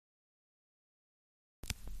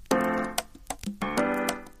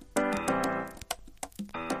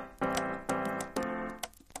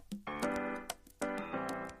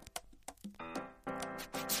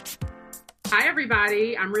Hi,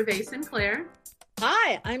 everybody. I'm Reve Sinclair,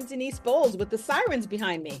 Hi, I'm Denise Bowles with the sirens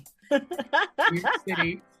behind me. New York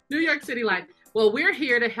City, New York City Life. Well, we're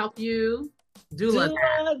here to help you doula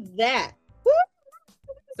that. Doula that.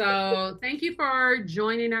 So, thank you for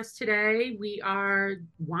joining us today. We are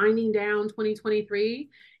winding down 2023,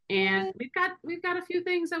 and Woo. we've got a few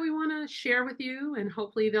things that we want to share with you, and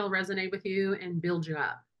hopefully they'll resonate with you and build you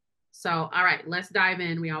up. So, all right, let's dive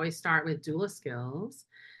in. We always start with doula skills.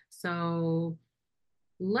 So,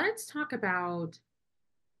 let's talk about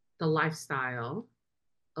the lifestyle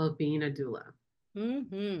of being a doula.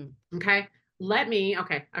 Mm-hmm. Okay.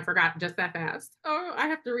 Okay, I forgot just that fast. Oh, I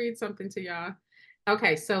have to read something to y'all.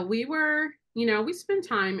 Okay, so we spend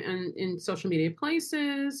time in social media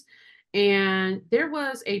places, and there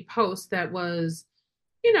was a post that was,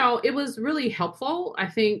 it was really helpful, I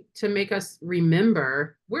think, to make us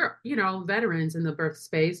remember we're, veterans in the birth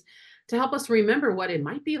space, to help us remember what it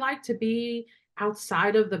might be like to be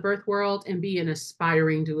outside of the birth world and be an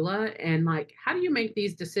aspiring doula. And like, how do you make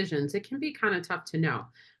these decisions? It can be kind of tough to know.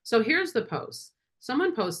 So here's the post.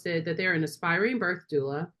 Someone posted that they're an aspiring birth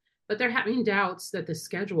doula, but they're having doubts that the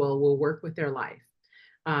schedule will work with their life.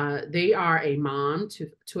 They are a mom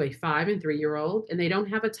to a 5 and 3 year old, and they don't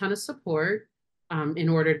have a ton of support in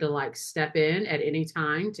order to like step in at any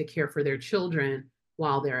time to care for their children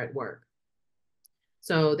while they're at work.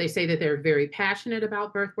 So they say that they're very passionate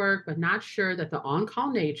about birth work, but not sure that the on call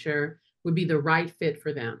nature would be the right fit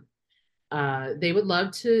for them. They would love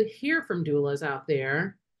to hear from doulas out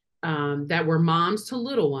there that were moms to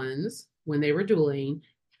little ones when they were dueling,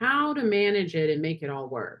 how to manage it and make it all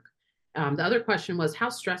work. The other question was, how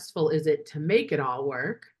stressful is it to make it all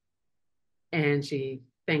work? And she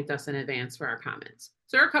thanked us in advance for our comments.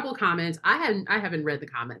 So there are a couple of comments. I haven't read the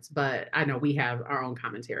comments, but I know we have our own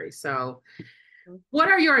commentary. So what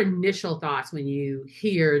are your initial thoughts when you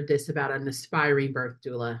hear this about an aspiring birth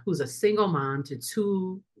doula who's a single mom to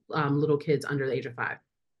two little kids under the age of 5?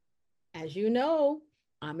 As you know,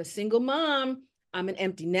 I'm a single mom. I'm an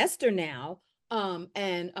empty nester now.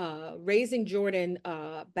 And raising Jordan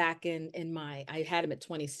back in my I had him at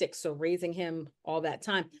 26, so raising him all that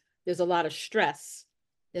time, there's a lot of stress.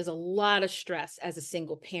 There's a lot of stress as a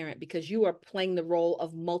single parent because you are playing the role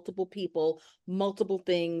of multiple people, multiple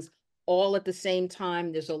things all at the same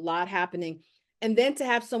time. There's a lot happening. And then to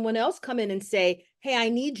have someone else come in and say, "Hey, I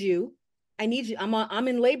need you. I need you. I'm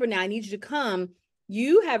in labor now. I need you to come."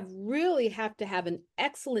 You have to have an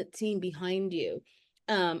excellent team behind you.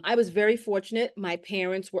 I was very fortunate. My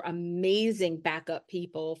parents were amazing backup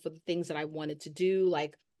people for the things that I wanted to do,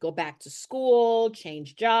 like go back to school,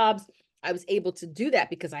 change jobs. I was able to do that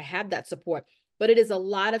because I had that support, but it is a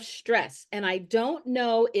lot of stress. And I don't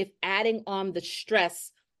know if adding on the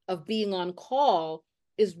stress of being on call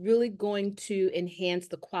is really going to enhance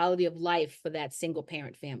the quality of life for that single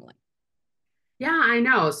parent family. Yeah, I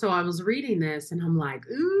know. So I was reading this and I'm like,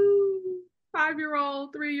 ooh, 5 year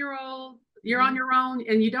old, 3 year old, you're on Mhm. your own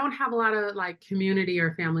and you don't have a lot of like community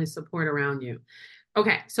or family support around you.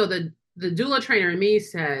 Okay, so the doula trainer in me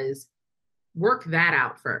says work that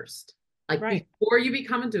out first. Like Right. before you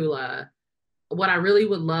become a doula, what I really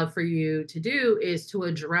would love for you to do is to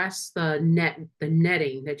address the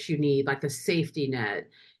netting that you need, like the safety net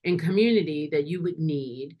and community that you would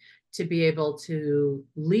need to be able to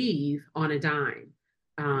leave on a dime.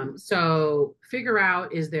 So figure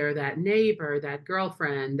out, is there that neighbor, that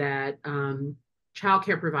girlfriend, that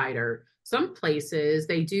childcare provider? Some places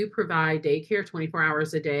they do provide daycare 24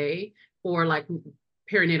 hours a day for like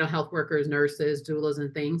perinatal health workers, nurses, doulas,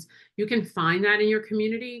 and things. You can find that in your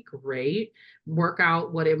community. Great. Work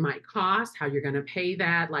out what it might cost, how you're going to pay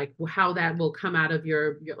that, like how that will come out of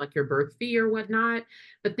your birth fee or whatnot.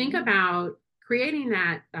 But think about creating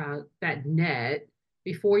that net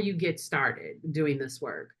before you get started doing this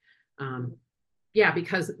work. Um, yeah,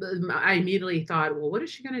 because I immediately thought, well, what is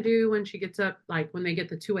she going to do when she gets up, like when they get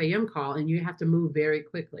the 2 a.m. call and you have to move very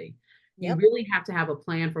quickly? You Yep. really have to have a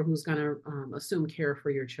plan for who's going to assume care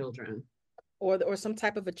for your children. Or some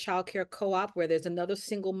type of a childcare co-op where there's another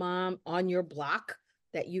single mom on your block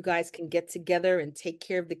that you guys can get together and take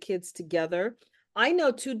care of the kids together. I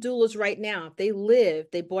know two doulas right now.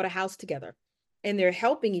 They bought a house together and they're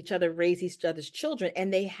helping each other raise each other's children.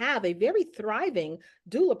 And they have a very thriving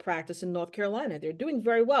doula practice in North Carolina. They're doing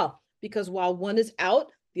very well because while one is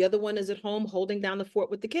out, the other one is at home holding down the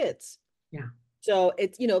fort with the kids. Yeah. So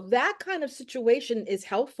it's, that kind of situation is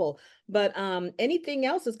helpful, but anything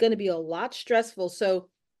else is going to be a lot stressful. So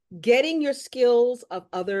getting your skills of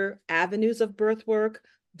other avenues of birth work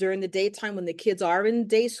during the daytime when the kids are in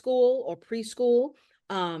day school or preschool,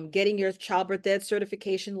 getting your childbirth ed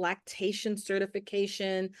certification, lactation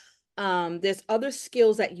certification, There's other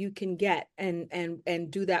skills that you can get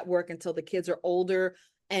and do that work until the kids are older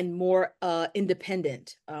and more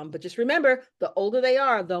independent. But just remember, the older they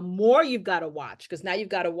are, the more you've got to watch, because now you've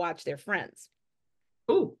got to watch their friends.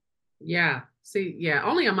 Oh, yeah. See, yeah,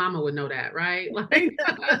 only a mama would know that, right? Like,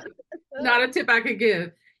 not a tip I could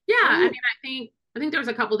give. Yeah, I mean, I think there's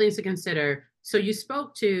a couple things to consider. So you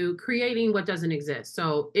spoke to creating what doesn't exist.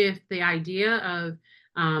 So if the idea of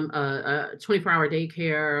a 24-hour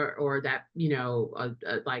daycare, or that, a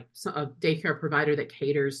daycare provider that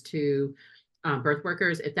caters to birth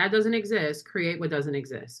workers, if that doesn't exist, create what doesn't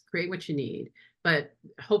exist. Create what you need. But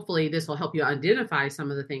hopefully this will help you identify some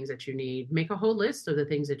of the things that you need. Make a whole list of the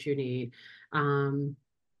things that you need um,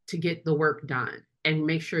 to get the work done, and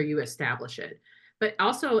make sure you establish it. But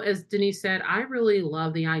also, as Denise said, I really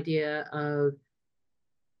love the idea of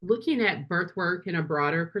looking at birth work in a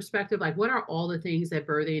broader perspective. Like, what are all the things that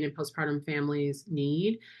birthing and postpartum families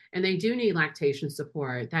need? And they do need lactation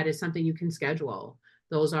support. That is something you can schedule.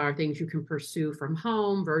 Those are things you can pursue from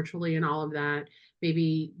home, virtually, and all of that.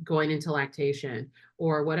 Maybe going into lactation.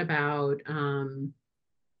 Or what about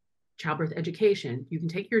childbirth education? You can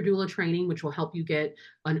take your doula training, which will help you get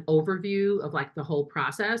an overview of like the whole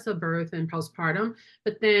process of birth and postpartum,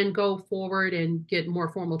 but then go forward and get more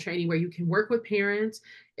formal training where you can work with parents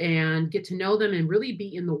and get to know them and really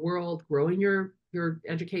be in the world, growing your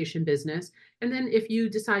education business. And then if you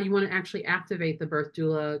decide you want to actually activate the birth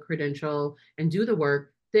doula credential and do the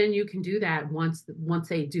work, then you can do that once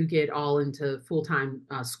they do get all into full-time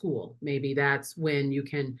school. Maybe that's when you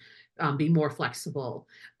can be more flexible,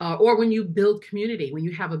 or when you build community, when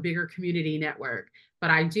you have a bigger community network.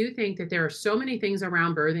 But I do think that there are so many things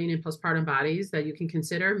around birthing and postpartum bodies that you can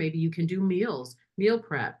consider. Maybe you can do meal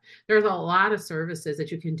prep. There's a lot of services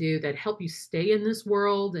that you can do that help you stay in this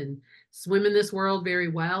world and swim in this world very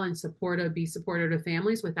well, and be supportive of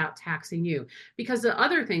families without taxing you. Because the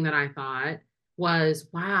other thing that I thought was,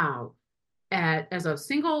 wow, as a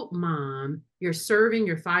single mom, you're serving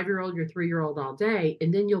your 5-year-old, your 3-year-old all day,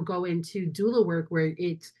 and then you'll go into doula work where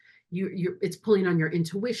it's pulling on your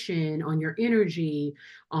intuition, on your energy,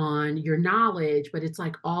 on your knowledge, but it's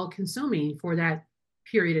like all consuming for that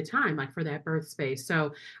period of time, like for that birth space.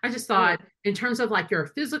 So I just Right. thought, in terms of like your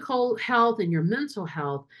physical health and your mental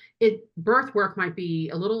health, birth work might be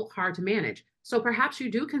a little hard to manage. So perhaps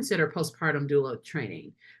you do consider postpartum doula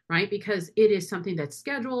training, right? Because it is something that's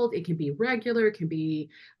scheduled, it can be regular, it can be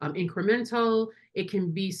incremental, it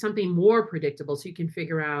can be something more predictable. So you can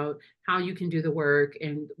figure out how you can do the work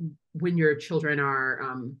and when your children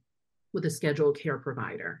are with a scheduled care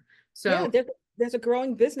provider. Yeah, So there's a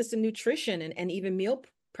growing business in nutrition and even meal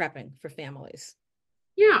prepping for families.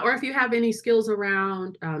 yeah, or if you have any skills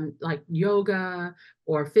around like yoga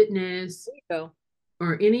or fitness, There you go.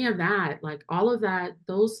 or any of that, like all of that,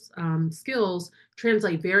 those skills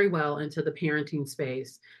translate very well into the parenting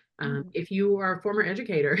space. Mhm. If you are a former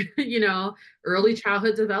educator, early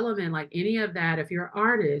childhood development, like any of that, if you're an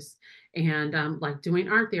artist and like doing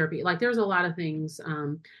art therapy, like there's a lot of things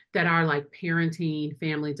that are like parenting,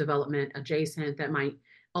 family development adjacent that might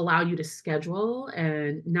allow you to schedule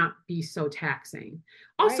and not be so taxing.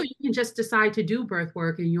 Also, Right. you can just decide to do birth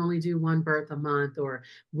work and you only do one birth a month, or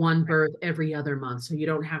one Right. birth every other month. So you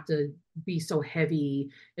don't have to be so heavy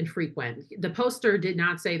and frequent. The poster did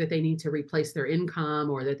not say that they need to replace their income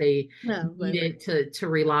or that they No, need right, right. it to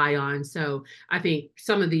rely on. So I think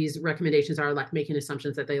some of these recommendations are like making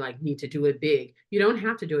assumptions that they like need to do it big. You don't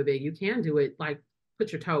have to do it big. You can do it like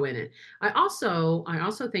put your toe in it. I also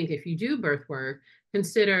think if you do birth work,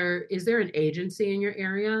 consider, is there an agency in your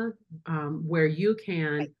area where you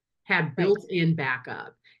can Right. have Right. built-in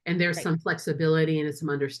backup, and there's Right. some flexibility and some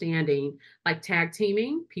understanding, like tag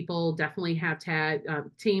teaming. People definitely have tag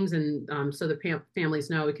teams, and so the families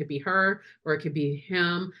know it could be her or it could be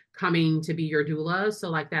him coming to be your doula. So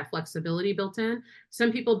like that flexibility built in.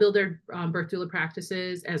 Some people build their birth doula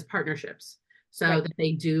practices as partnerships, so Right. that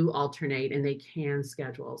they do alternate and they can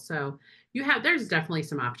schedule. So there's definitely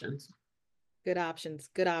some options. Good options.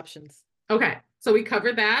 Good options. Okay, so we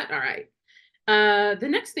covered that. All right. The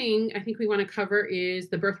next thing I think we want to cover is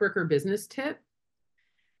the birth worker business tip.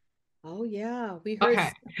 Oh yeah,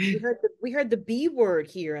 Okay. we heard the B word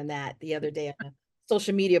here and that the other day on a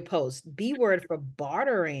social media post. B word for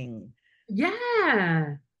bartering.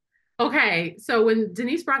 Yeah. Okay. So when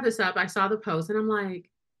Denise brought this up, I saw the post and I'm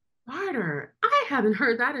like, barter. I haven't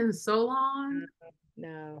heard that in so long.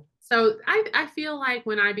 No. So I feel like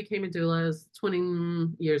when I became a doula, it was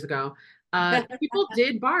 20 years ago, people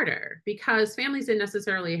did barter because families didn't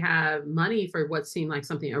necessarily have money for what seemed like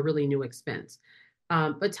something, a really new expense.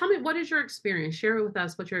 But tell me, what is your experience? Share with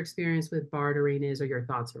us what your experience with bartering is or your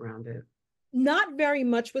thoughts around it. Not very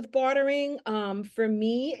much with bartering. For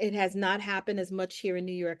me, it has not happened as much here in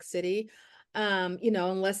New York City.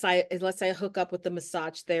 Unless I hook up with a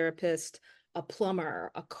massage therapist, a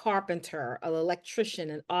plumber, a carpenter, an electrician,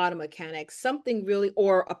 an auto mechanic, something really,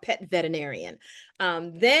 or a pet veterinarian.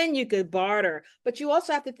 Then you could barter. But you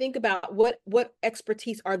also have to think about what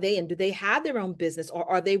expertise are they in? Do they have their own business, or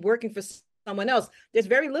are they working for someone else? There's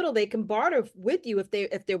very little they can barter with you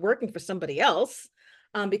if they're working for somebody else,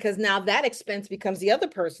 because now that expense becomes the other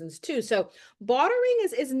person's too. So bartering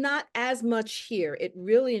is not as much here. It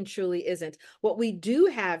really and truly isn't. What we do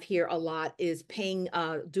have here a lot is paying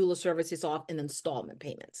doula services off in installment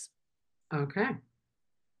payments. Okay.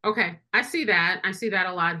 Okay. I see that. I see that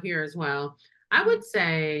a lot here as well. I Mhm. would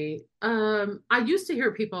say, I used to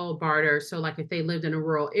hear people barter. So like if they lived in a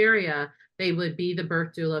rural area, they would be the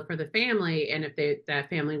birth doula for the family. And if that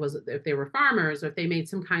family was, if they were farmers or if they made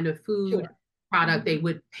some kind of food Sure. product, Mhm. they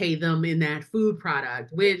would pay them in that food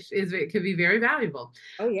product, which is, it could be very valuable.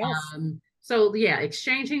 Oh, yes. So yeah,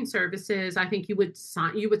 exchanging services. I think you would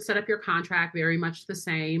set up your contract very much the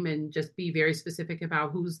same and just be very specific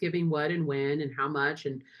about who's giving what and when and how much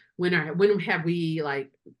and when have we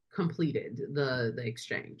like completed the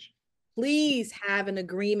exchange. Please have an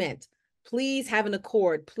agreement. Please have an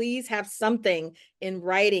accord. Please have something in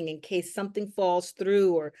writing in case something falls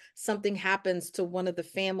through or something happens to one of the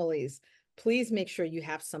families. Please make sure you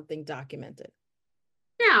have something documented.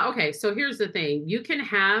 Yeah, okay. So here's the thing. You can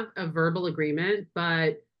have a verbal agreement,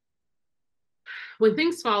 but when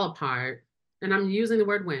things fall apart, and I'm using the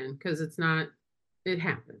word when because it's not, it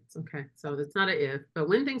happens. Okay. So it's not a if, but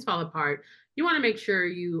when things fall apart, you want to make sure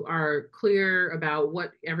you are clear about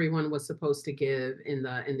what everyone was supposed to give in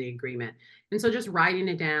the agreement. And so just writing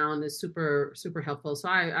it down is super, super helpful. So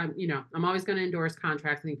I'm always going to endorse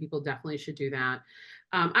contracts. I think people definitely should do that.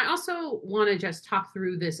 I also want to just talk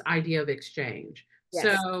through this idea of exchange. Yes.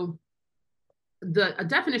 So the a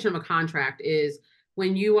definition of a contract is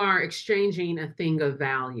when you are exchanging a thing of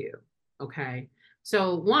value. Okay.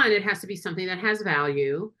 So, one, it has to be something that has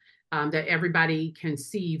value, that everybody can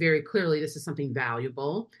see very clearly this is something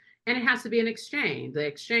valuable. And it has to be an exchange. The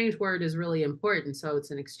exchange word is really important. So,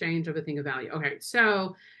 it's an exchange of a thing of value. Okay.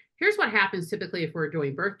 So, here's what happens typically if we're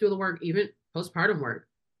doing birth doula work, even postpartum work.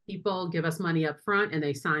 People give us money up front and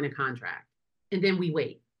they sign a contract. And then we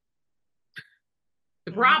wait.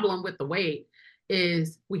 The Mhm. problem with the wait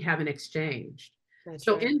is we haven't exchanged. That's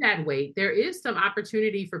So right. in that wait, there is some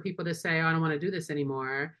opportunity for people to say, oh, I don't want to do this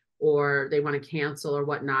anymore, or they want to cancel or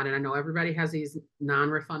whatnot. And I know everybody has these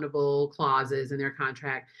non-refundable clauses in their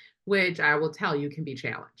contract, which I will tell you can be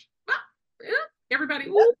challenged. Well, everybody,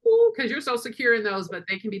 Yep. because you're so secure in those, but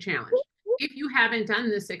they can be challenged if you haven't done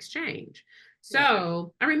this exchange. Right.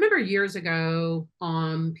 So I remember years ago,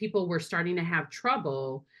 people were starting to have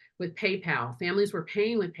trouble with PayPal. Families were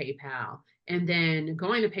paying with PayPal and then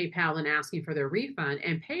going to PayPal and asking for their refund.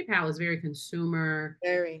 And PayPal is very consumer,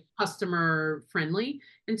 Very. customer friendly.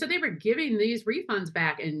 And so they were giving these refunds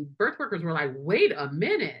back, and birth workers were like, wait a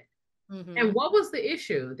minute. And Hmm. what was the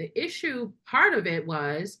issue? The issue, part of it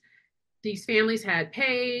was these families had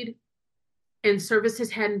paid and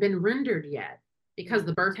services hadn't been rendered yet because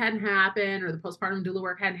the birth hadn't happened or the postpartum doula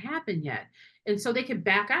work hadn't happened yet. And so they could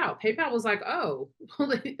back out. PayPal was like, oh,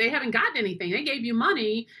 well, they haven't gotten anything. They gave you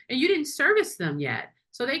money and you didn't service them yet.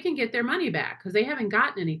 So they can get their money back because they haven't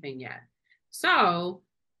gotten anything yet. So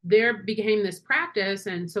there became this practice.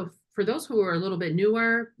 And so for those who are a little bit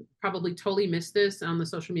newer, probably totally missed this on the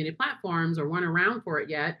social media platforms or weren't around for it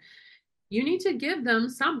yet, you need to give them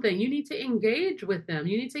something. You need to engage with them.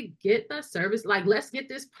 You need to get the service. Like, let's get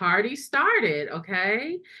this party started.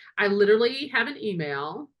 Okay. I literally have an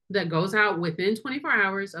email that goes out within 24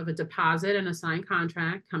 hours of a deposit and a signed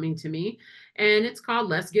contract coming to me. And it's called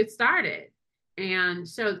Let's Get Started. And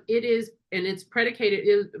so it is, and it's predicated,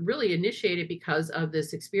 it really initiated because of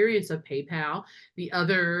this experience of PayPal. The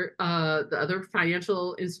other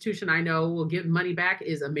financial institution I know will give money back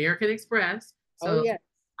is American Express. Oh, So yeah.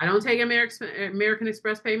 I don't take American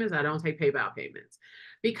Express payments. I don't take PayPal payments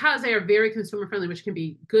because they are very consumer friendly, which can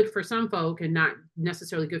be good for some folk and not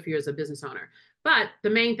necessarily good for you as a business owner. But the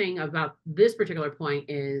main thing about this particular point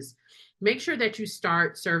is make sure that you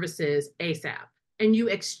start services ASAP and you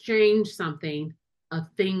exchange something, a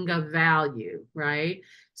thing of value, right?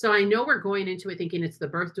 So I know we're going into it thinking it's the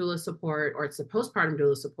birth doula support or it's the postpartum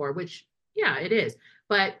doula support, which, yeah, it is.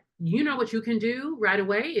 But you know what you can do right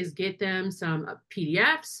away is get them some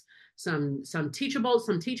PDFs, some teachable,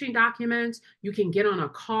 some teaching documents. You can get on a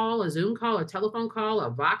call, a Zoom call, a telephone call,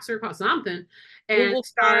 a Voxer call, something, and Google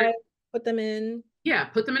start. Drive, put them in. Yeah,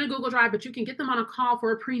 put them in a Google Drive, but you can get them on a call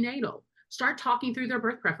for a prenatal. Start talking through their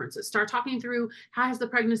birth preferences. Start talking through how has the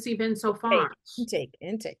pregnancy been so far.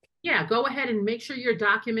 Intake. Yeah, go ahead and make sure you're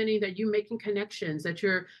documenting that you're making connections, that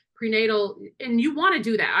you're prenatal, and you want to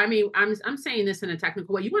do that. I mean, I'm saying this in a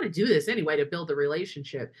technical way. You want to do this anyway to build the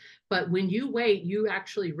relationship. But when you wait, you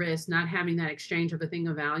actually risk not having that exchange of a thing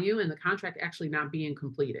of value and the contract actually not being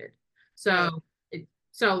completed. Right. So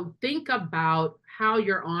so think about how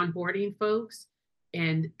you're onboarding folks.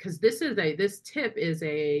 And because this tip is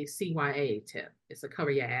a CYA tip. It's a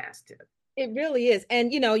cover your ass tip. It really is.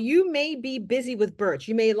 And you may be busy with births.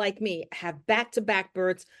 You may, like me, have back-to-back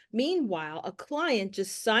births. Meanwhile, a client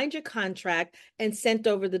just signed your contract and sent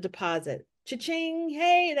over the deposit. Cha-ching.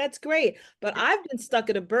 Hey, that's great. But I've been stuck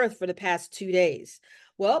at a birth for the past 2 days.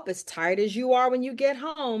 Well, as tired as you are when you get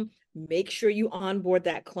home, make sure you onboard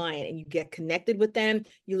that client and you get connected with them.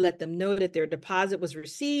 You let them know that their deposit was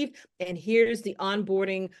received, and here's the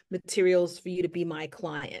onboarding materials for you to be my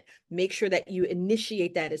client. Make sure that you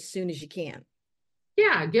initiate that as soon as you can.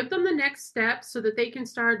 Yeah, give them the next step so that they can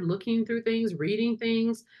start looking through things, reading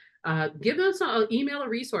things. Give them some email or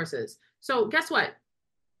resources. So guess what?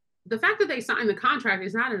 The fact that they signed the contract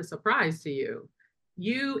is not a surprise to you.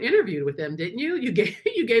 You interviewed with them, didn't you? You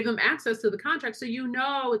gave them access to the contract, so you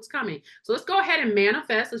know it's coming. So let's go ahead and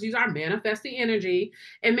manifest. Let's use our manifesting energy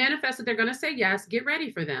and manifest that they're going to say yes. Get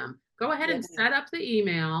ready for them. Go ahead and Yeah. set up the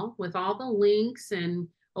email with all the links and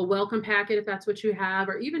a welcome packet if that's what you have,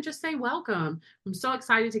 or even just say welcome. I'm so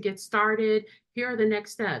excited to get started. Here are the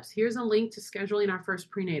next steps. Here's a link to scheduling our first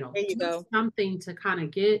prenatal. There you Do go. something to kind of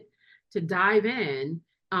get to dive in,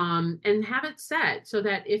 and have it set so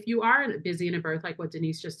that if you are busy in a birth, like what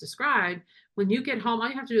Denise just described, when you get home, all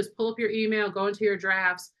you have to do is pull up your email, go into your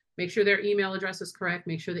drafts, make sure their email address is correct,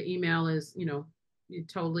 make sure the email is,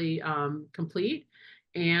 totally complete,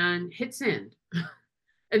 and hit send,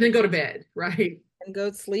 and then go to bed, right? And go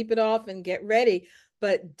sleep it off and get ready.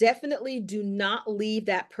 But definitely do not leave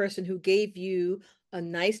that person who gave you a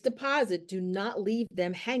nice deposit, do not leave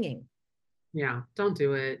them hanging. Yeah, don't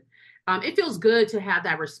do it. It feels good to have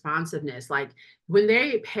that responsiveness. Like when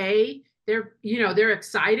they pay, they're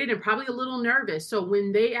excited and probably a little nervous. So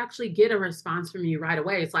when they actually get a response from you right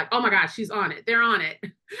away, it's like, oh my gosh, she's on it. They're on it.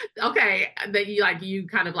 Okay, that you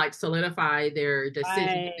kind of like solidify their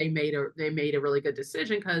decision. They Right. made a really good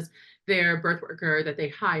decision because their birth worker that they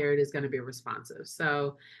hired is going to be responsive.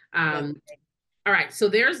 So Right. um, all right, so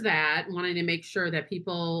there's that. Wanting to make sure that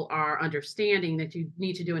people are understanding that you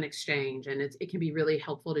need to do an exchange, and it can be really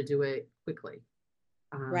helpful to do it quickly.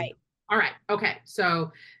 Um, Right. all right, okay,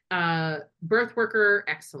 so birth worker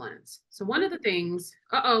excellence. So one of the things,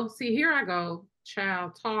 see here I go,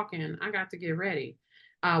 child talking. I got to get ready.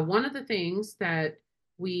 One of the things that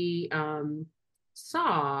we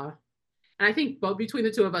saw, and I think both between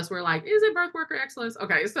the two of us, we're like, is it birth worker excellence?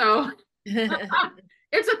 Okay, so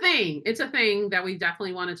it's a thing. It's a thing that we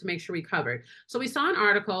definitely wanted to make sure we covered. So we saw an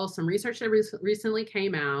article, some research that recently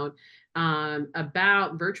came out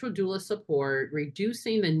about virtual doula support,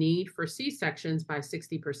 reducing the need for C-sections by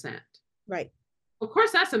 60%. Right. Of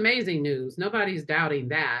course, that's amazing news. Nobody's doubting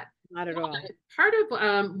that. Not at all. Part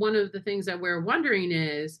of one of the things that we're wondering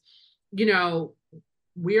is, you know,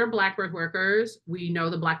 we are Black birth workers. We know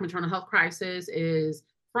the Black maternal health crisis is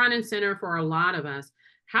front and center for a lot of us.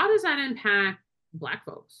 How does that impact Black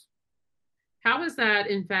folks? How is that,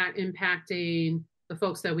 in fact, impacting the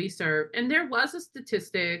folks that we serve? And there was a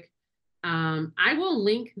statistic. I will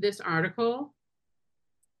link this article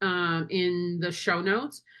in the show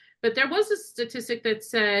notes, but there was a statistic that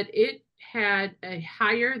said it had a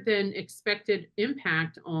higher than expected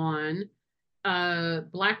impact on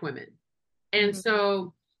Black women. And Mhm.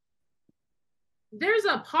 so there's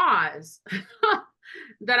a pause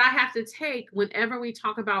that I have to take whenever we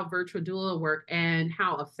talk about virtual doula work and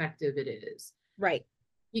how effective it is. Right.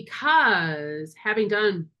 Because having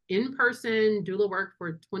done in-person doula work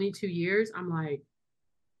for 22 years, I'm like,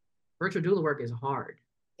 virtual doula work is hard.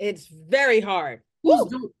 It's very hard. Who's Woo!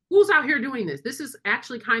 doing who's out here doing this? This is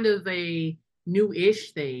actually kind of a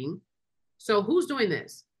new-ish thing. So who's doing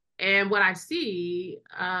this? And what I see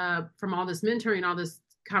from all this mentoring, all this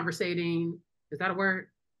conversating, is that a word?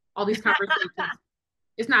 All these conversations.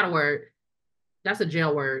 It's not a word. That's a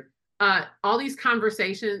jail word. All these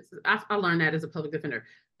conversations, I learned that as a public defender.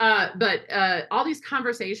 But all these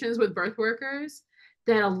conversations with birth workers,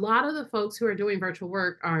 that a lot of the folks who are doing virtual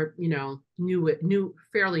work are,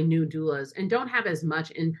 fairly new doulas and don't have as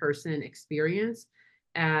much in-person experience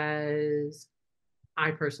as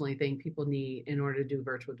I personally think people need in order to do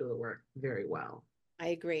virtual doula work very well. I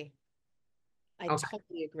agree. I Okay.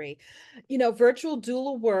 totally agree. Virtual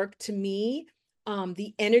doula work to me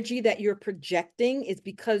The energy that you're projecting is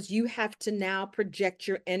because you have to now project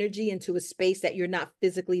your energy into a space that you're not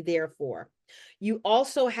physically there for. You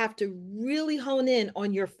also have to really hone in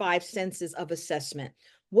on your five senses of assessment.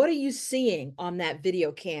 What are you seeing on that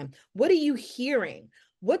video cam? What are you hearing?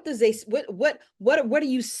 What does they what are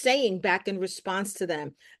you saying back in response to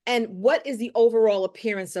them? And what is the overall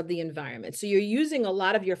appearance of the environment? So you're using a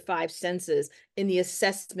lot of your five senses in the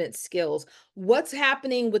assessment skills. What's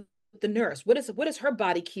happening with the nurse? What is her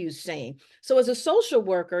body cues saying? So as a social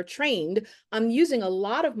worker trained, I'm using a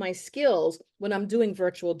lot of my skills when I'm doing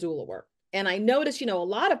virtual doula work. And I notice, a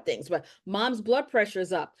lot of things, but mom's blood pressure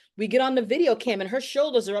is up. We get on the video cam and her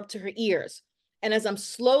shoulders are up to her ears. And as I'm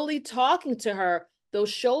slowly talking to her, those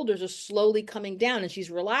shoulders are slowly coming down and she's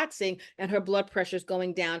relaxing and her blood pressure is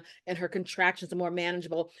going down and her contractions are more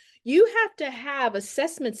manageable. You have to have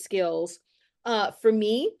assessment skills. For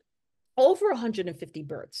me, over 150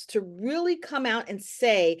 births to really come out and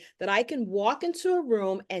say that I can walk into a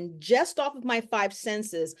room and just off of my five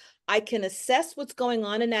senses, I can assess what's going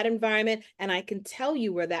on in that environment and I can tell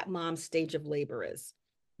you where that mom's stage of labor is.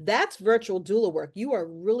 That's virtual doula work. You are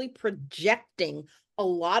really projecting a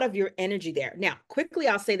lot of your energy there. Now, quickly,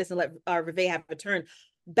 I'll say this and let Reve have a turn.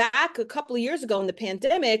 Back a couple of years ago in the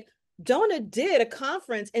pandemic, Dona did a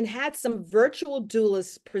conference and had some virtual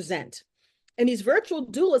doulas present. And these virtual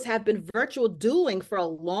doulas have been virtual dueling for a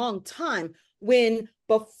long time. When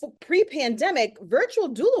before pre-pandemic,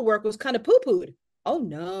 virtual doula work was kind of poo-pooed. Oh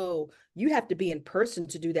no, you have to be in person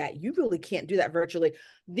to do that. You really can't do that virtually.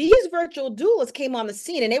 These virtual doulas came on the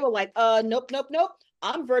scene and they were like, nope, nope, nope.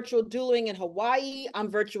 I'm virtual dueling in Hawaii. I'm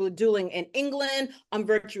virtual dueling in England. I'm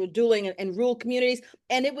virtual dueling in rural communities.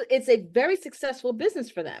 And it's a very successful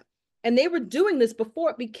business for them. And they were doing this before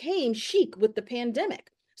it became chic with the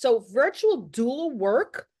pandemic. So virtual doula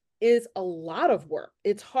work is a lot of work.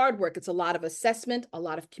 It's hard work. It's a lot of assessment, a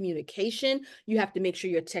lot of communication. You have to make sure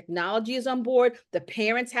your technology is on board. The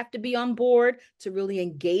parents have to be on board to really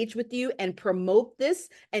engage with you and promote this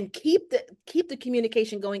and keep the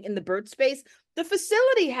communication going in the birth space. The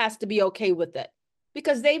facility has to be okay with it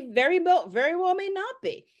because they very well may not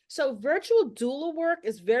be. So virtual doula work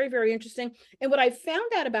is very, very interesting. And what I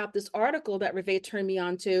found out about this article that Reve turned me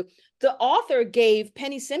on to, the author gave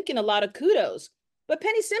Penny Simkin a lot of kudos, but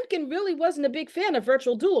Penny Simkin really wasn't a big fan of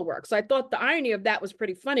virtual doula work. So I thought the irony of that was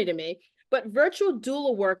pretty funny to me. But virtual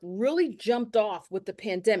doula work really jumped off with the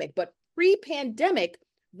pandemic. But pre-pandemic,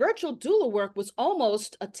 virtual doula work was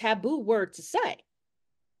almost a taboo word to say.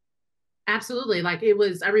 Absolutely. Like it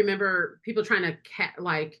was, I remember people trying to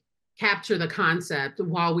capture the concept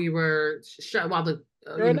while we were while the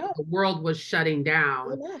world was shutting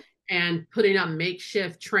down and putting up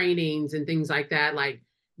makeshift trainings and things like that, like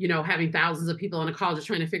having thousands of people on a call just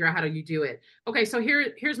trying to figure out how do you do it. Okay, so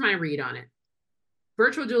here's my read on it.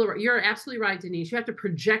 Virtual doula, you're absolutely right, Denise. You have to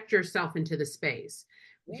project yourself into the space.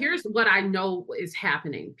 Here's what I know is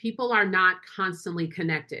happening. People are not constantly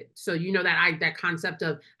connected. So that concept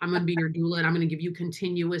of I'm going to be your doula and I'm going to give you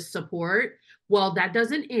continuous support. Well, that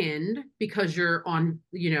doesn't end because you're on,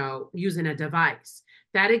 using a device.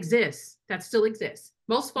 That exists. That still exists.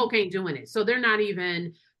 Most folk ain't doing it. So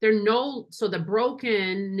so the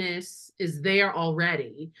brokenness is there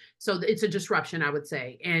already. So it's a disruption, I would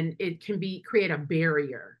say. And it can create a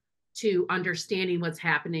barrier to understanding what's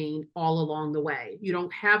happening all along the way. You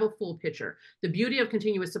don't have a full picture. The beauty of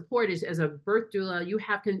continuous support is, as a birth doula, you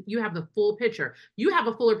have the full picture. You have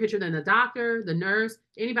a fuller picture than the doctor, the nurse,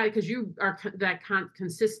 anybody, because you are that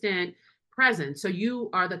consistent presence. So you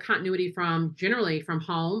are the continuity generally from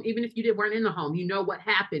home. Even if you weren't in the home, you know what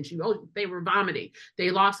happened. They were vomiting.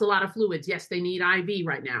 They lost a lot of fluids. Yes, they need IV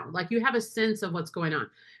right now. Like, you have a sense of what's going on.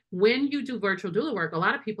 When you do virtual doula work, a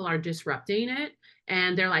lot of people are disrupting it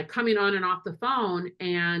and they're like coming on and off the phone.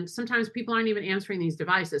 And sometimes people aren't even answering these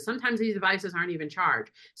devices. Sometimes these devices aren't even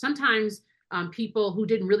charged. Sometimes people who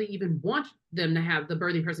didn't really even want them to have the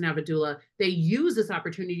birthing person have a doula, they use this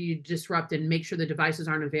opportunity to disrupt and make sure the devices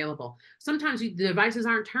aren't available. Sometimes the devices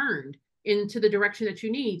aren't turned into the direction that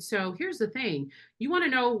you need. So here's the thing. You want to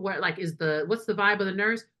know what's the vibe of the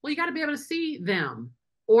nurse? Well, you got to be able to see them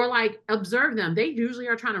or observe them. They usually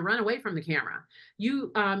are trying to run away from the camera.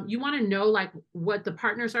 You want to know what the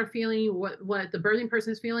partners are feeling, what the birthing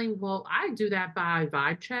person is feeling. Well, I do that by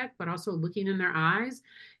vibe check, but also looking in their eyes.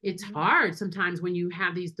 It's hard sometimes when you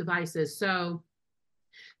have these devices. So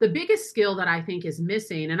the biggest skill that I think is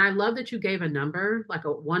missing, and I love that you gave a number like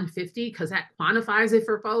a 150, because that quantifies it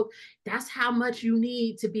for folk. That's how much you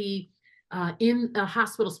need to be in a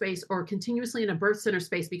hospital space or continuously in a birth center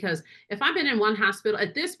space. Because if I've been in one hospital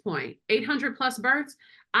at this point, 800 plus births,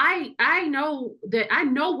 I know that I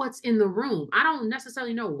know what's in the room. I don't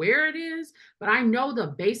necessarily know where it is, but I know the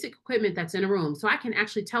basic equipment that's in a room. So I can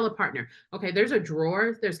actually tell a partner, okay, there's a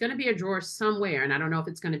drawer. There's going to be a drawer somewhere. And I don't know if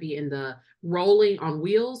it's going to be in the rolling on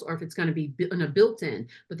wheels or if it's going to be in a built-in,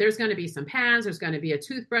 but there's going to be some pads. There's going to be a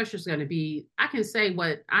toothbrush. There's going to be, I can say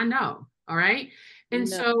what I know. All right. And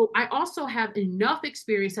No. so I also have enough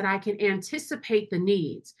experience that I can anticipate the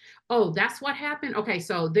needs. Oh, that's what happened. Okay,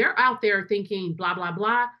 so they're out there thinking blah, blah,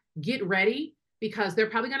 blah. Get ready because they're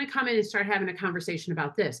probably going to come in and start having a conversation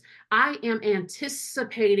about this. I am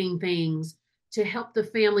anticipating things to help the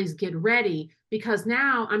families get ready because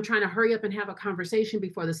now I'm trying to hurry up and have a conversation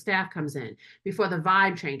before the staff comes in, before the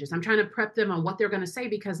vibe changes. I'm trying to prep them on what they're going to say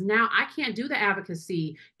because now I can't do the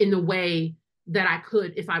advocacy in the way that I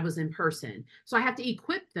could if I was in person. So I have to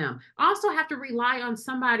equip them. I also have to rely on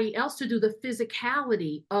somebody else to do the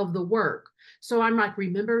physicality of the work. So I'm like,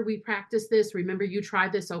 remember we practiced this. Remember you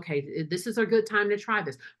tried this. Okay, this is a good time to try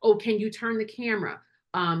this. Oh, can you turn the camera?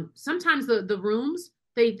 Sometimes the rooms,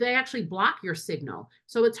 they actually block your signal.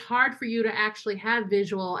 So it's hard for you to actually have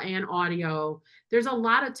visual and audio. There's a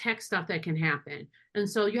lot of tech stuff that can happen. And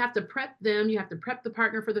so you have to prep them, you have to prep the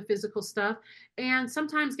partner for the physical stuff. And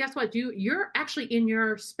sometimes guess what? You're actually in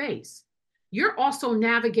your space. You're also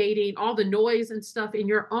navigating all the noise and stuff in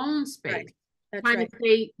your own space. Right. That's Trying to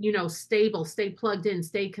right. stay, stable, stay plugged in,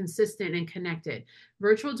 stay consistent and connected.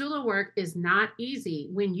 Virtual doula work is not easy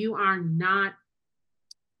when you're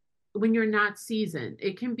not seasoned.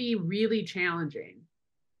 It can be really challenging.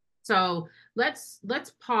 So let's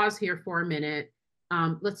pause here for a minute.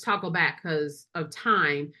 Let's toggle back because of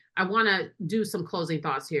time. I want to do some closing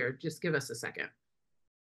thoughts here. Just give us a second.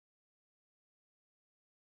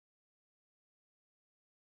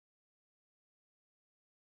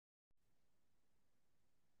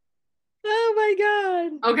 Oh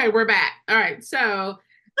my God. Okay, we're back. All right. So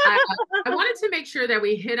I, I wanted to make sure that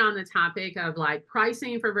we hit on the topic of like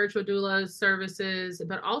pricing for virtual doula services,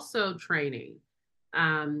 but also training.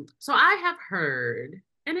 So I have heard,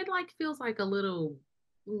 and it like feels like a little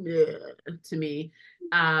to me,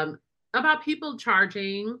 about people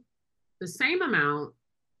charging the same amount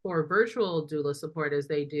for virtual doula support as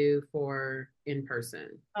they do for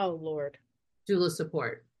in-person Oh Lord. doula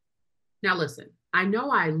support. Now, listen, I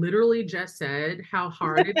know I literally just said how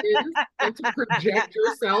hard it is to project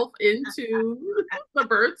yourself into the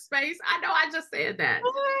birth space. I know I just said that.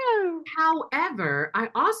 Oh. However, I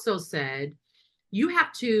also said you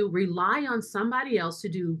have to rely on somebody else to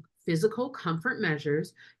do physical comfort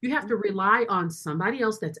measures. You have to rely on somebody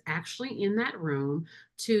else that's actually in that room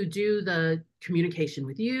to do the communication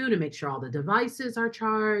with you, to make sure all the devices are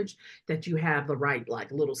charged, that you have the right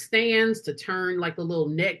like little stands to turn like the little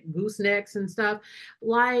goosenecks and stuff.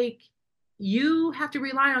 Like you have to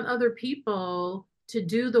rely on other people to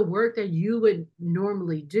do the work that you would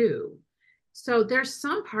normally do. So there's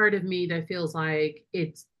some part of me that feels like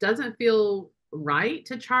it doesn't feel right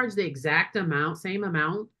to charge the exact amount, same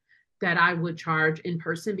amount that I would charge in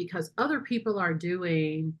person because other people are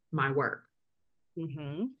doing my work.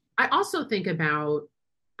 Mm-hmm. I also think about,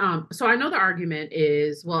 so I know the argument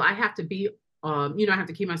is, well, I have to be, I have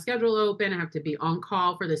to keep my schedule open. I have to be on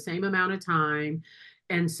call for the same amount of time.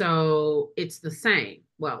 And so it's the same.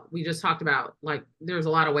 Well, we just talked about like, there's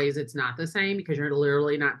a lot of ways it's not the same because you're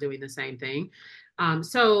literally not doing the same thing.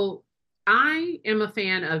 So I am a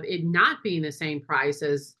fan of it not being the same price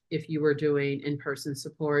as if you were doing in-person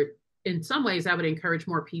support. In some ways, I would encourage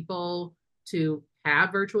more people to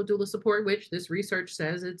have virtual doula support, which this research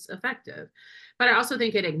says it's effective. But I also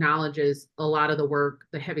think it acknowledges a lot of the work,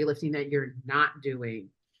 the heavy lifting that you're not doing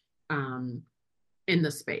um, in the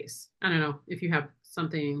space. I don't know if you have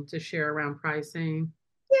something to share around pricing.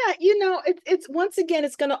 Yeah, it's once again,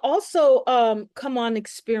 it's going to also come on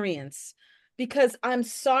experience because I'm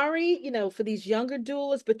sorry, for these younger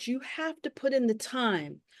doulas, but you have to put in the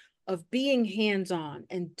time of being hands-on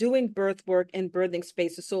and doing birth work in birthing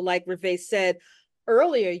spaces. So like Reve said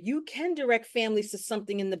earlier, you can direct families to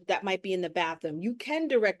something that might be in the bathroom. You can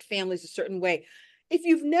direct families a certain way. If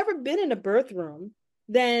you've never been in a birth room,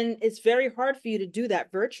 then it's very hard for you to do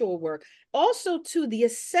that virtual work. Also, too, the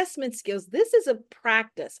assessment skills. This is a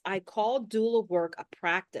practice. I call doula work a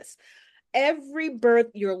practice. Every birth,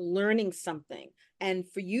 you're learning something. And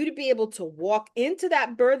for you to be able to walk into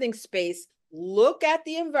that birthing space, look at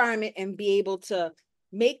the environment, and be able to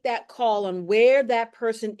make that call on where that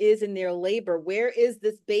person is in their labor. Where is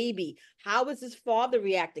this baby? How is this father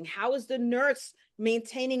reacting? How is the nurse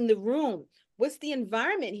maintaining the room? What's the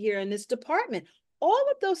environment here in this department? all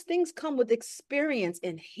of those things come with experience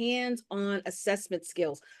and hands-on assessment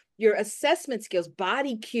skills. Your assessment skills,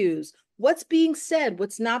 body cues, what's being said,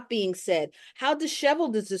 what's not being said, how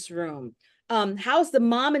disheveled is this room? How's the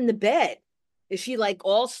mom in the bed? Is she like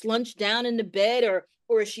all slunched down in the bed,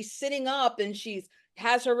 or is she sitting up and she's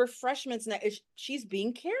has her refreshments and she's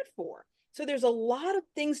being cared for? So there's a lot of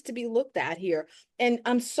things to be looked at here. And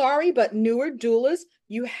I'm sorry, but newer doulas,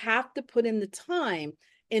 you have to put in the time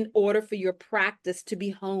in order for your practice to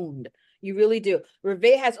be honed. You really do.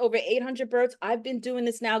 Reve has over 800 births. I've been doing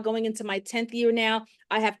this now going into my 10th year now.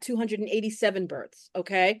 I have 287 births.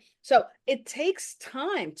 Okay. So it takes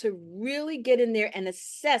time to really get in there and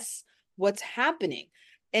assess what's happening.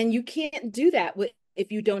 And you can't do that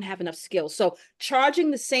if you don't have enough skills. So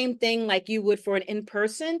charging the same thing like you would for an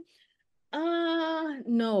in-person,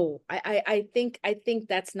 no. I think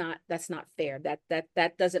that's not fair.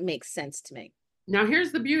 That doesn't make sense to me. Now,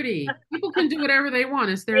 here's the beauty. People can do whatever they want.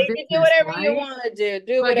 It's their You can do business, whatever you right? want to do.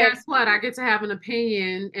 Do But whatever. guess what? I get to have an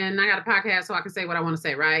opinion and I got a podcast so I can say what I want to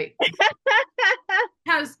say, right?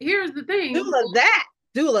 Because here's the thing. Doula that.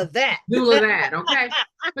 Doula that. Doula that, okay?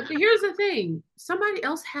 But here's the thing. Somebody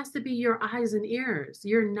else has to be your eyes and ears.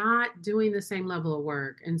 You're not doing the same level of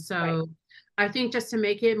work. And Right. so I think just to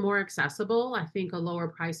make it more accessible, I think a lower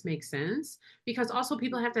price makes sense because also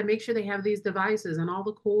people have to make sure they have these devices and all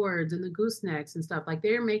the cords and the goosenecks and stuff. Like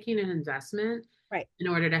they're making an investment Right. in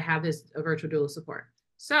order to have this virtual doula support.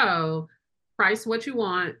 So price what you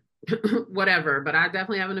want, whatever. But I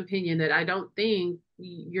definitely have an opinion that I don't think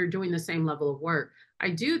you're doing the same level of work. I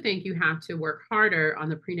do think you have to work harder on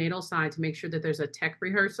the prenatal side to make sure that there's a tech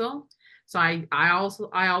rehearsal. So I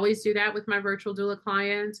always do that with my virtual doula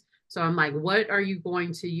clients. So I'm like, what are you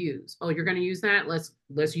going to use? Oh, you're going to use that?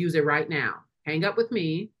 Let's use it right now. Hang up with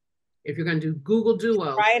me. If you're going to do Google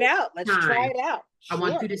Duo, Try it out. Let's try time. it out. I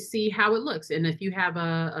want Sure. you to see how it looks. And if you have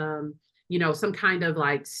some kind of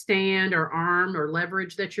like stand or arm or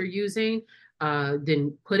leverage that you're using,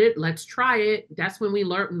 then let's try it. That's when we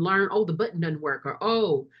learn, oh, the button doesn't work, or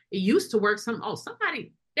oh, it used to work.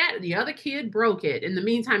 Somebody that the other kid broke it in the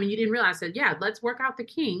meantime, and you didn't realize that. Yeah, let's work out the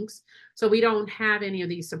kinks so we don't have any of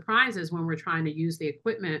these surprises when we're trying to use the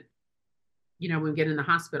equipment, when we get in the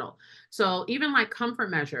hospital. So even like comfort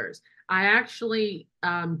measures, I actually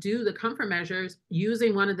do the comfort measures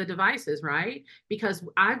using one of the devices, right? Because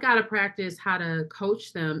I've got to practice how to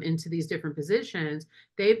coach them into these different positions.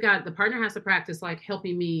 The partner has to practice like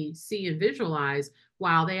helping me see and visualize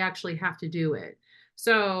while they actually have to do it.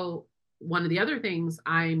 So one of the other things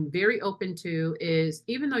I'm very open to is,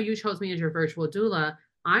 even though you chose me as your virtual doula,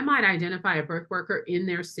 I might identify a birth worker in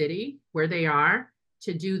their city where they are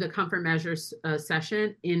to do the comfort measures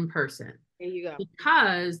session in person. There you go.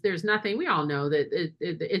 Because there's nothing, we all know that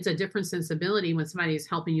it's a different sensibility when somebody's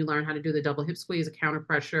helping you learn how to do the double hip squeeze, a counter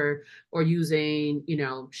pressure, or using,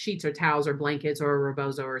 sheets or towels or blankets or a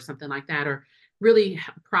rebozo or something like that, or really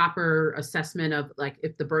proper assessment of like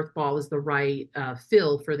if the birth ball is the right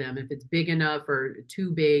fill for them, if it's big enough or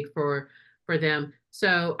too big for them.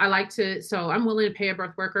 So I'm willing to pay a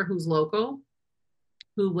birth worker who's local,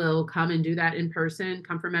 who will come and do that in person,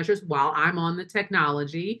 comfort measures, while I'm on the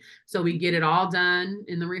technology. So we get it all done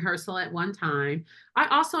in the rehearsal at one time. I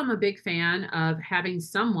also am a big fan of having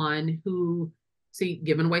someone who,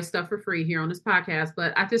 giving away stuff for free here on this podcast,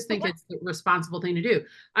 but I just think it's the responsible thing to do.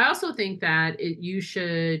 I also think that you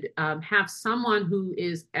should have someone who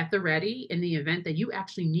is at the ready in the event that you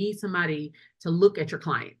actually need somebody to look at your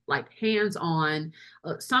client, like hands-on,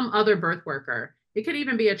 some other birth worker. It could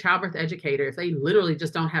even be a childbirth educator if they literally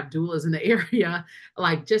just don't have doulas in the area,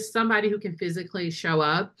 like just somebody who can physically show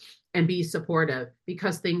up and be supportive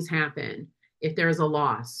because things happen if there's a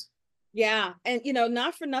loss. Yeah. And,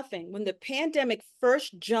 not for nothing, when the pandemic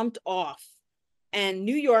first jumped off and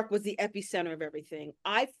New York was the epicenter of everything,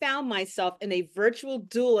 I found myself in a virtual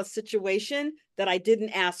doula situation that I didn't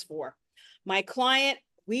ask for. My client,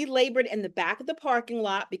 we labored in the back of the parking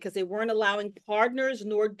lot because they weren't allowing partners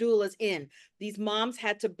nor doulas in. These moms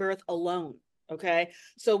had to birth alone. Okay.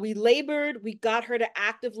 So we labored, we got her to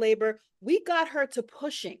active labor, we got her to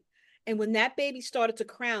pushing. And when that baby started to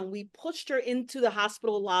crown, we pushed her into the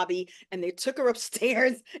hospital lobby and they took her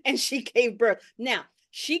upstairs and she gave birth. Now,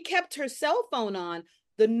 she kept her cell phone on.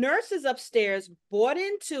 The nurses upstairs bought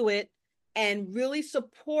into it and really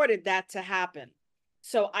supported that to happen.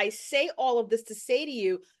 So I say all of this to say to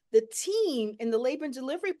you, the team in the labor and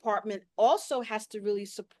delivery department also has to really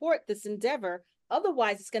support this endeavor.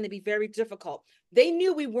 Otherwise, it's going to be very difficult. They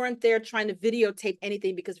knew we weren't there trying to videotape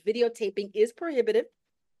anything because videotaping is prohibited.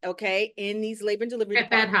 Okay, in these labor and delivery At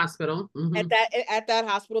that hospital. at that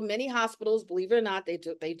hospital, many hospitals, believe it or not, they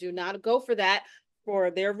do not go for that.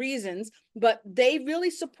 for their reasons, but they really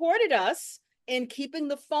supported us in keeping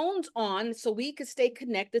the phones on so we could stay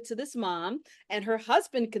connected to this mom and her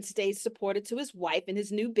husband could stay supported to his wife and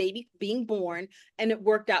his new baby being born. And it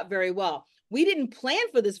worked out very well. We didn't plan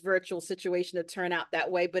for this virtual situation to turn out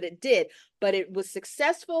that way, but it did. But it was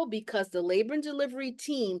successful because the labor and delivery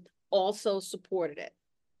team also supported it.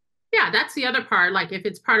 Yeah, that's the other part. Like if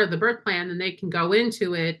it's part of the birth plan, then they can go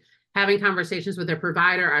into it having conversations with their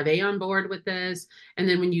provider. Are they on board with this? And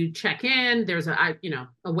then when you check in, there's a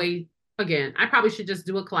way. Again, I probably should just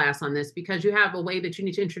do a class on this because you have a way that you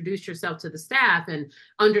need to introduce yourself to the staff and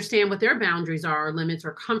understand what their boundaries are, limits,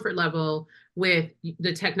 or comfort level with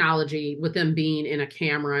the technology, with them being in a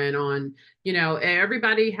camera and on,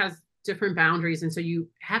 everybody has different boundaries. And so you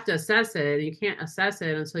have to assess it. And you can't assess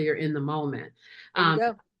it until you're in the moment. There you Um,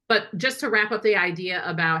 go. but just to wrap up the idea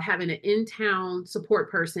about having an in-town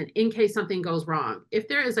support person in case something goes wrong, if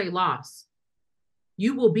there is a loss,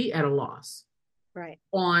 you will be at a loss Right.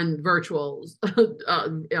 on virtuals,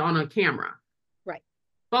 on a camera. Right.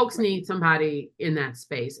 Folks Right. need somebody in that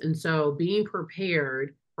space. And so being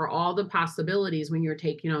prepared for all the possibilities when you're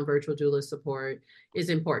taking on virtual doula support is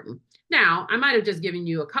important. Now, I might have just given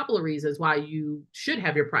you a couple of reasons why you should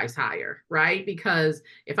have your price higher, right? Because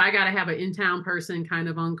if I got to have an in-town person kind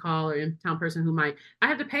of on call or in-town person I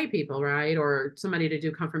have to pay people, right? Or somebody to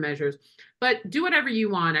do comfort measures, but do whatever you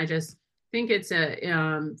want. I just think it's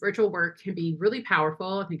virtual work can be really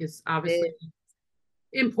powerful. I think it's obviously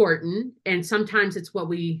important, and sometimes it's what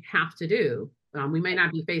we have to do. We may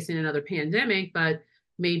not be facing another pandemic, but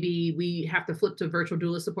maybe we have to flip to virtual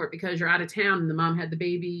doula support because you're out of town and the mom had the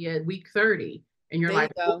baby at week 30 and you're There you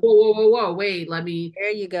like, whoa, go. whoa, whoa, whoa, wait,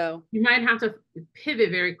 There you go. you might have to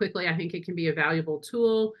pivot very quickly. I think it can be a valuable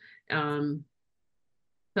tool. Um,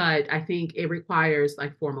 but I think it requires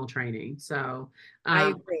like formal training. So I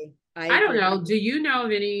um, agree. I I don't agree. know. Do you know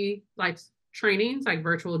of any like trainings, like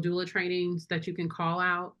virtual doula trainings that you can call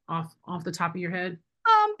out off the top of your head?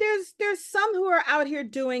 There's some who are out here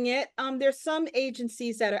doing it. There's some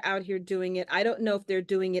agencies that are out here doing it. I don't know if they're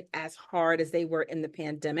doing it as hard as they were in the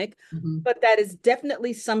pandemic, Mhm. but that is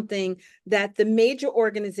definitely something that the major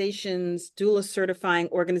organizations, doula certifying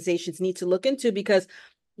organizations, need to look into because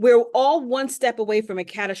we're all one step away from a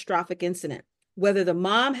catastrophic incident. Whether the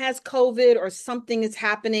mom has COVID or something is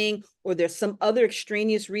happening, or there's some other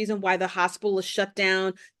extraneous reason why the hospital is shut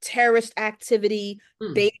down, terrorist activity,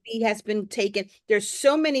 Hmm. baby has been taken. There's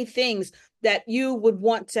so many things that you would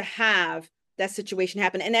want to have that situation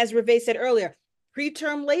happen. And as Reve said earlier,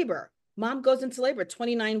 preterm labor, mom goes into labor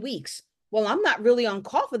 29 weeks. Well, I'm not really on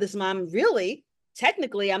call for this mom, really.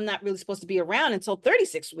 Technically, I'm not really supposed to be around until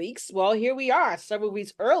 36 weeks. Well, here we are, several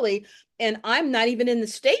weeks early, and I'm not even in the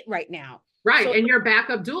state right now. Right. So, And your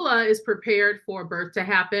backup doula is prepared for birth to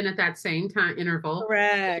happen at that same time interval. It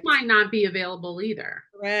correct. might not be available either.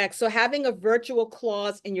 Correct. So having a virtual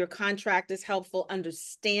clause in your contract is helpful.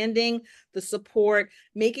 Understanding the support,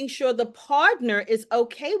 making sure the partner is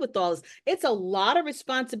okay with all this. It's a lot of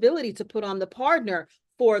responsibility to put on the partner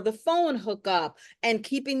for the phone hookup and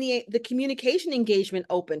keeping the communication engagement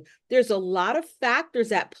open. There's a lot of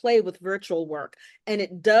factors at play with virtual work, and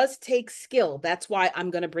it does take skill. That's why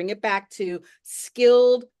I'm going to bring it back to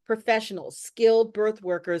skilled professionals, skilled birth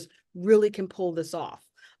workers really can pull this off.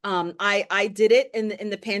 I did it in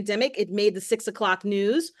the pandemic. It made the 6 o'clock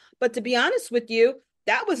news, but to be honest with you,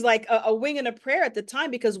 that was like a wing and a prayer at the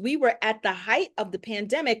time because we were at the height of the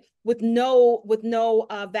pandemic with no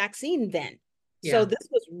vaccine then. So Yeah. this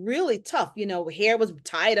was really tough. Hair was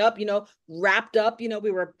tied up, wrapped up. We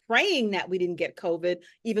were praying that we didn't get COVID,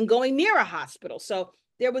 even going near a hospital. So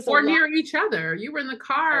there was a Or lot. near each other. You were in the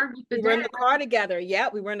car with the We were in dad. the car together. Yeah,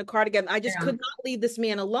 we were in the car together. I just Yeah. could not leave this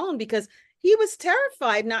man alone because he was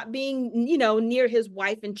terrified not being, near his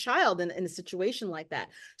wife and child in a situation like that.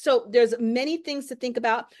 So there's many things to think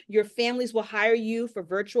about. Your families will hire you for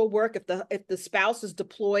virtual work if the spouse is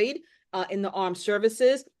deployed in the armed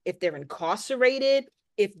services, if they're incarcerated,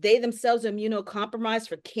 if they themselves are immunocompromised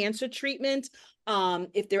for cancer treatment,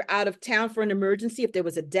 if they're out of town for an emergency, if there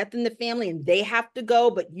was a death in the family and they have to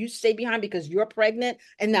go, but you stay behind because you're pregnant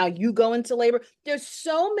and now you go into labor. There's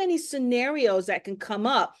so many scenarios that can come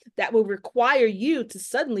up that will require you to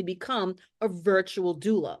suddenly become a virtual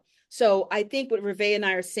doula. So I think what Reve and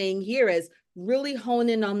I are saying here is really hone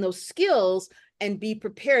in on those skills and be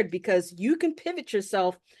prepared because you can pivot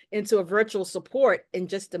yourself into a virtual support in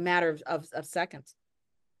just a matter of seconds.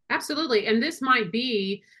 Absolutely. And this might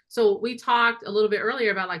be, so we talked a little bit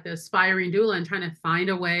earlier about like the aspiring doula and trying to find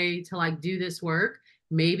a way to like do this work.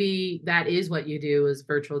 maybe that is what you do is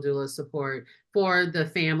virtual doula support for the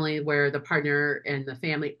family where the partner and the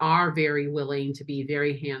family are very willing to be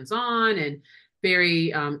very hands-on and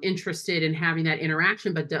very interested in having that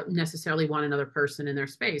interaction, but don't necessarily want another person in their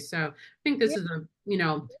space. So I think this Yeah, is a, you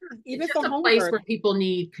know, it's even just for a home place birth. where people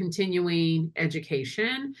need continuing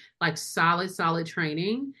education, like solid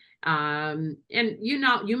training. And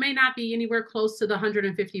you may not be anywhere close to the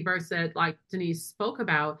 150 births that like Denise spoke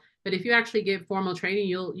about, but if you actually get formal training,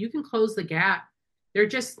 you can close the gap. They're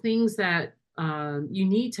just things that you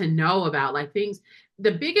need to know about, like things.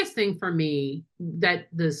 The biggest thing for me that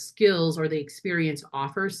the skills or the experience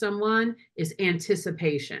offers someone is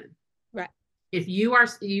anticipation. Right. If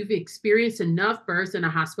you've experienced enough births in a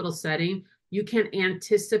hospital setting, you can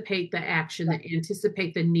anticipate the action, Right.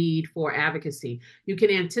 anticipate the need for advocacy. You can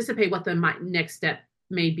anticipate what the next step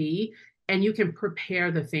may be, and you can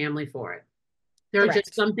prepare the family for it. There are just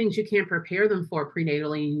Correct. some things you can't prepare them for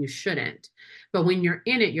prenatally, and you shouldn't. But when you're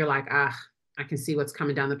in it, you're like, I can see what's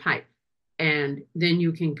coming down the pipe. And then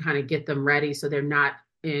you can kind of get them ready so they're not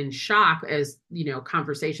in shock as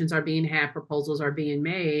conversations are being had, proposals are being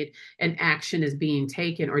made, and action is being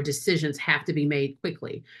taken, or decisions have to be made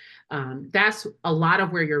quickly. That's a lot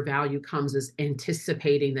of where your value comes, is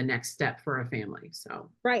anticipating the next step for a family. So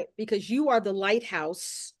Right, because you are the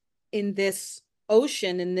lighthouse in this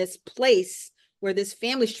ocean, in this place where this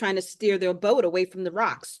family's trying to steer their boat away from the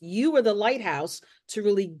rocks. You are the lighthouse to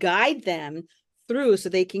really guide them through so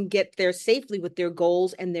they can get there safely with their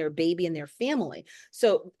goals and their baby and their family.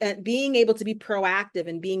 So being able to be proactive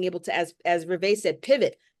and being able to, as Reve said,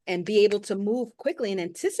 pivot and be able to move quickly and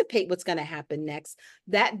anticipate what's going to happen next,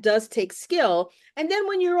 that does take skill. And then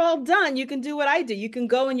when you're all done, you can do what I do. You can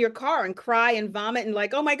go in your car and cry and vomit and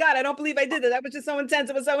like, oh my God, I don't believe I did that. That was just so intense.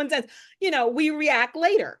 It was so intense. We react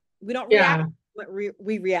later. We don't react, yeah. but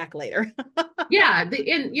we react later. Yeah,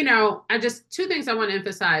 I just two things I want to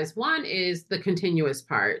emphasize. One is the continuous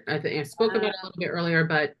part. I think I spoke about it a little bit earlier,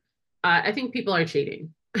 but I think people are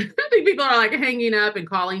cheating. I think people are like hanging up and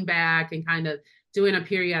calling back and kind of doing a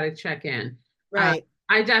periodic check-in. Uh, Right.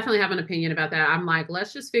 I definitely have an opinion about that. I'm like,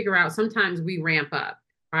 let's just figure out. Sometimes we ramp up,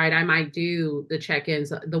 right? I might do the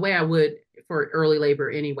check-ins the way I would for early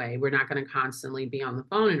labor anyway. We're not going to constantly be on the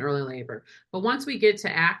phone in early labor, but once we get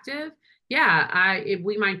to active, yeah,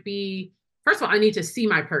 we might be. First of all, I need to see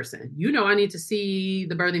my person. I need to see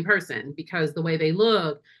the birthing person, because the way they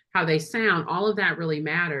look, how they sound, all of that really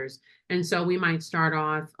matters. And so we might start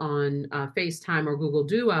off on FaceTime or Google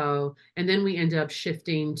Duo, and then we end up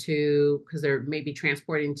shifting to, because they're maybe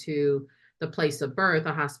transporting to the place of birth,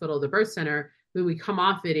 the hospital, the birth center. Then we come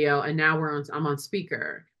off video, and now I'm on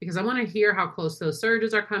speaker, because I want to hear how close those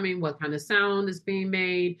surges are coming, what kind of sound is being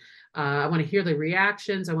made. I want to hear the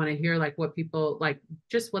reactions. I want to hear like what people like,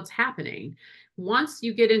 just what's happening. Once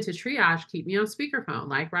you get into triage, keep me on speakerphone.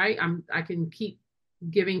 Like, right, I can keep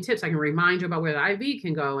giving tips. I can remind you about where the IV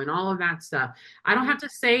can go and all of that stuff. I don't have to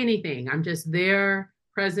say anything. I'm just there,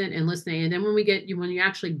 present and listening. And then when you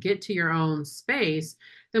actually get to your own space,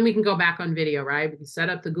 then we can go back on video, right? We can set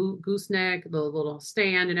up the gooseneck, the little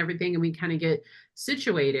stand and everything, and we kind of get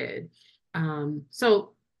situated.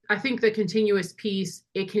 So I think the continuous piece,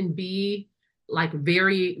 it can be like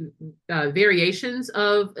variations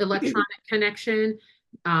of electronic connection,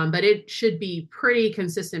 but it should be pretty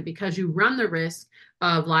consistent, because you run the risk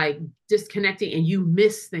of like disconnecting and you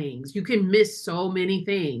miss things. You can miss so many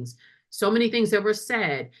things that were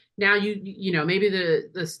said. Now maybe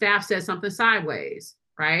the staff says something sideways,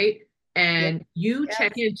 right? Yes. And you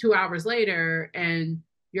check Yes. in 2 hours later and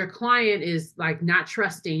your client is like not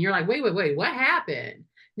trusting. You're like, wait, what happened?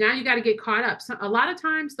 Now you got to get caught up. So a lot of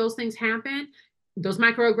times those things happen, those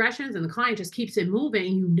microaggressions, and the client just keeps it moving,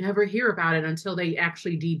 and you never hear about it until they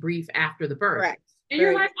actually debrief after the birth. Correct. And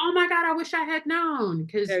you're Very, like, oh my God, I wish I had known.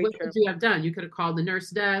 Because very what could true. you have done? You could have called the nurse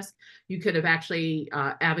desk. You could have actually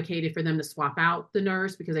advocated for them to swap out the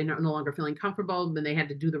nurse because they're no longer feeling comfortable. Then they had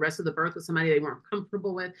to do the rest of the birth with somebody they weren't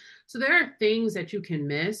comfortable with. So there are things that you can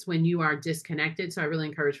miss when you are disconnected. So I really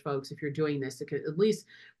encourage folks, if you're doing this, to at least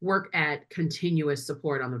work at continuous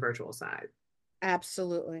support on the virtual side.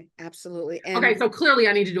 Absolutely. Absolutely. Okay, And so clearly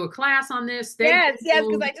I need to do a class on this. Stay yes, yes,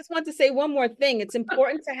 because I tuned. just want to say one more thing. It's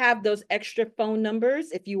important to have those extra phone numbers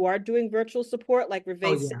if you are doing virtual support, like Oh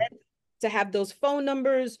Reve said, yeah. to have those phone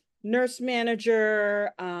numbers, nurse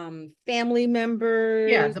manager, family Yeah,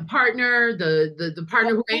 members, the partner, the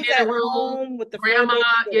partner who ain't who's in at the room, home with the fur grandma, baby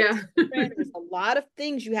or the yeah. children. There's a lot of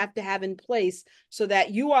things you have to have in place so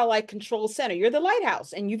that you are like control center. You're the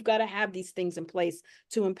lighthouse, and you've got to have these things in place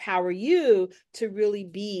to empower you to really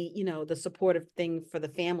be, the supportive thing for the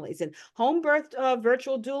families. And home birth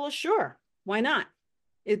virtual doula, sure, why not?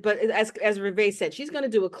 As Reve said, she's going to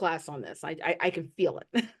do a class on this. I can feel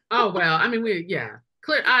it. Oh well, I mean, yeah,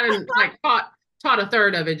 clear. I didn't like taught a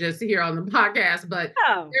third of it just here on the podcast, but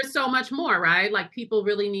Oh, there's so much more, right? Like people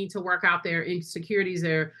really need to work out their insecurities,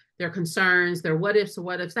 their concerns, their what ifs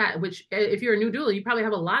that. Which if you're a new doula, you probably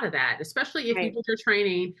have a lot of that, especially if you right. did your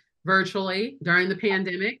training virtually during the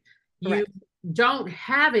pandemic. You Correct. don't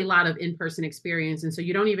have a lot of in-person experience, and so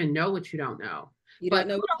you don't even know what you don't know. You But don't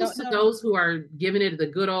know what you kudos don't to know. those who are giving it the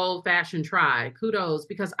good old fashioned try. Kudos,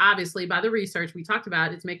 because obviously by the research we talked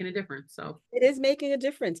about, it's making a difference. So It is making a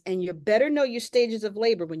difference. And you better know your stages of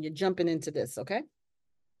labor when you're jumping into this, okay?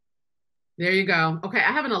 there you go. Okay,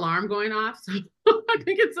 I have an alarm going off. So I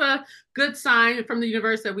think it's a good sign from the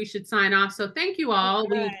universe that we should sign off. So thank you All all.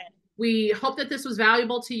 right. We hope that this was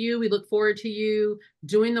valuable to you. We look forward to you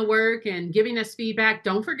doing the work and giving us feedback.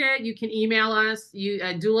 Don't forget, you can email us,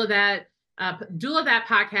 doula that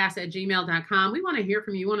podcast at gmail.com. We want to hear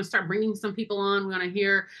from you. We want to start bringing some people on. We want to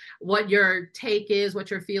hear what your take is, what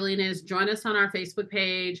your feeling is. Join us on our Facebook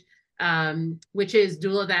page, which is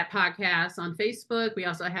Doula That Podcast on Facebook. We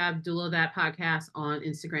also have Doula That Podcast on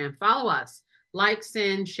Instagram. Follow us, like,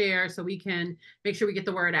 send, share, so we can make sure we get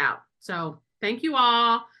the word out. So thank you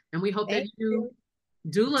all. And we hope that Thank you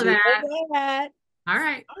you. doula Do that. that. All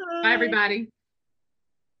right. Bye, Bye. everybody.